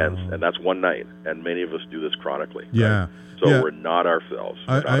 Wow. And that's one night. And many of us do this chronically. Yeah. Right? So we're not ourselves.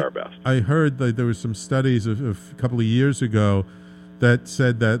 We're not our best. I heard that there was some studies of a couple of years ago that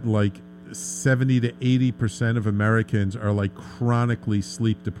said that like 70 to 80% of Americans are like chronically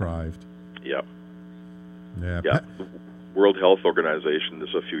sleep deprived. Yep. Yeah. The World Health Organization,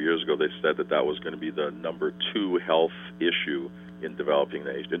 this a few years ago, they said that was going to be the number 2 health issue in developed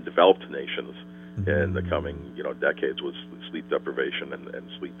nations in the coming decades, was sleep deprivation and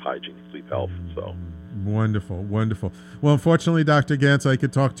sleep hygiene, sleep health. So wonderful. Well, unfortunately, Dr. Ganz, I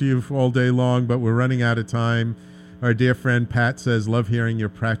could talk to you all day long, but we're running out of time. Our dear friend Pat says, love hearing your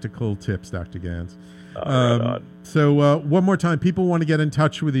practical tips, Dr. Ganz. So one more time, people want to get in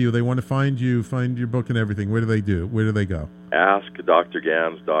touch with you. They want to find you, find your book and everything. Where do they do? Where do they go?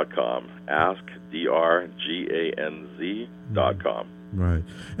 AskDrGans.com. AskDrGanz.com. Right.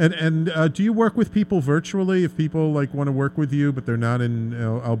 And do you work with people virtually? If people want to work with you, but they're not in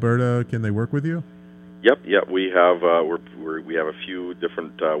Alberta, can they work with you? Yep. We have we have a few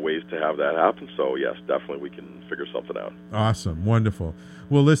different ways to have that happen. So yes, definitely we can figure something out. Awesome, wonderful.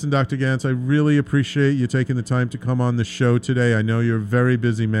 Well, listen, Dr. Ganz, I really appreciate you taking the time to come on the show today. I know you're a very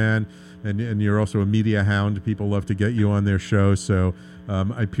busy man, and you're also a media hound. People love to get you on their show, so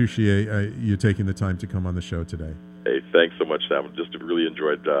I appreciate you taking the time to come on the show today. Hey, thanks so much, Sam. Just really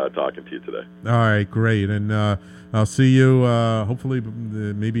enjoyed talking to you today. All right, great. And I'll see you hopefully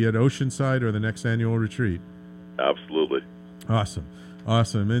maybe at Oceanside or the next annual retreat. Absolutely.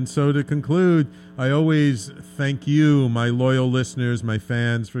 Awesome. And so to conclude, I always thank you, my loyal listeners, my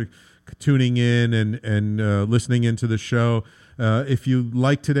fans, for tuning in and listening into the show. If you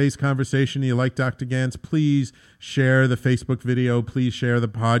like today's conversation, you like Dr. Ganz, please share the Facebook video. Please share the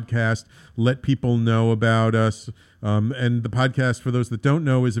podcast. Let people know about us. And the podcast, for those that don't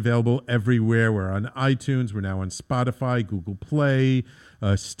know, is available everywhere. We're on iTunes. We're now on Spotify, Google Play,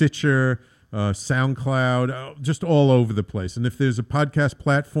 Stitcher, SoundCloud, just all over the place. And if there's a podcast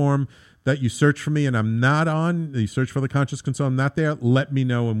platform that you search for me and I'm not on, you search for The Conscious Consultant, I'm not there, let me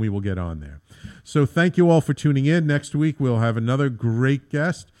know and we will get on there. So thank you all for tuning in. Next week we'll have another great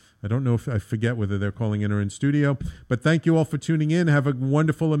guest. I don't know if I forget whether they're calling in or in studio, but thank you all for tuning in. Have a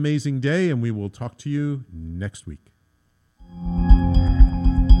wonderful, amazing day, and we will talk to you next week.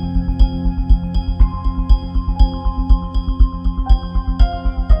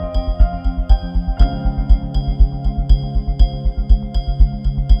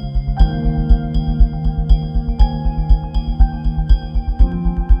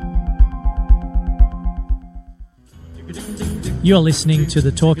 You're listening to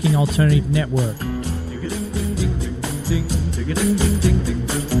the Talking Alternative Network.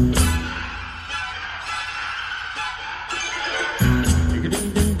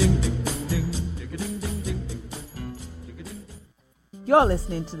 You're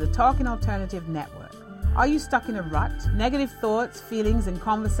listening to the Talking Alternative Network. Are you stuck in a rut? Negative thoughts, feelings, and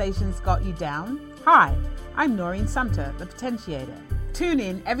conversations got you down? Hi, I'm Noreen Sumter, the Potentiator. Tune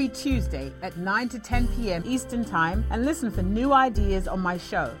in every Tuesday at 9 to 10 p.m. Eastern Time and listen for new ideas on my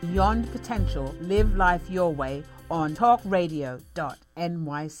show, Beyond Potential, Live Life Your Way, on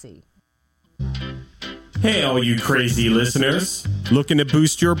talkradio.nyc. Hey, all you crazy listeners. Looking to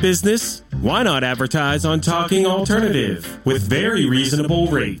boost your business? Why not advertise on Talking Alternative with very reasonable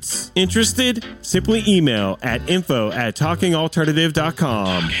rates? Interested? Simply email at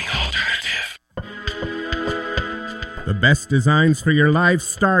info@talkingalternative.com. The best designs for your life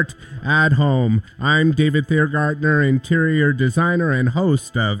start at home. I'm David Thiergartner, interior designer and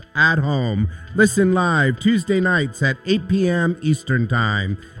host of At Home. Listen live Tuesday nights at 8 p.m. Eastern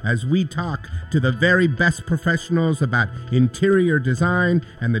Time as we talk to the very best professionals about interior design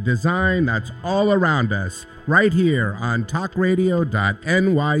and the design that's all around us, right here on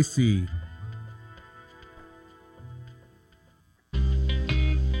talkradio.nyc.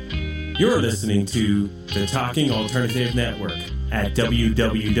 You're listening to the Talking Alternative Network at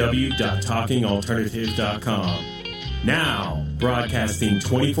www.talkingalternative.com. Now, broadcasting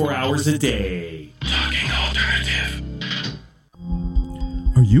 24 hours a day. Talking Alternative.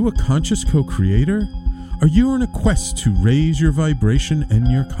 Are you a conscious co-creator? Are you on a quest to raise your vibration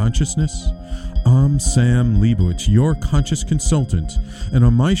and your consciousness? I'm Sam Leibowitz, your conscious consultant, and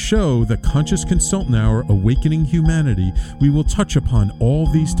on my show, The Conscious Consultant Hour, Awakening Humanity, we will touch upon all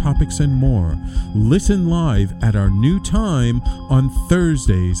these topics and more. Listen live at our new time on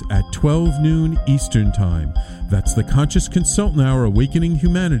Thursdays at 12 noon Eastern Time. That's The Conscious Consultant Hour, Awakening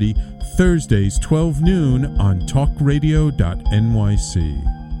Humanity, Thursdays 12 noon on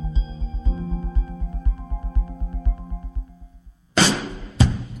talkradio.nyc.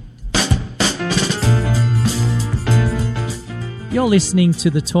 You're listening to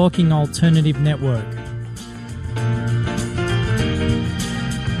the Talking Alternative Network.